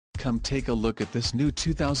Come take a look at this new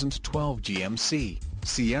 2012 GMC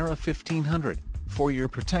Sierra 1500. For your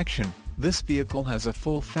protection, this vehicle has a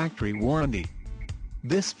full factory warranty.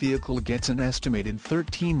 This vehicle gets an estimated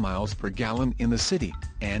 13 miles per gallon in the city,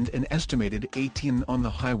 and an estimated 18 on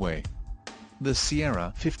the highway. The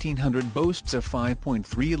Sierra 1500 boasts a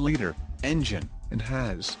 5.3-liter engine, and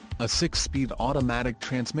has a 6-speed automatic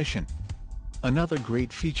transmission. Another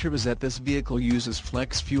great feature is that this vehicle uses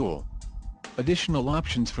flex fuel. Additional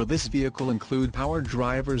options for this vehicle include power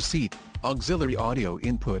driver's seat, auxiliary audio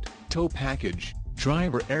input, tow package,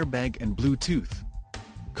 driver airbag and Bluetooth.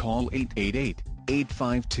 Call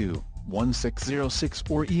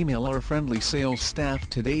 888-852-1606 or email our friendly sales staff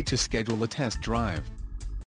today to schedule a test drive.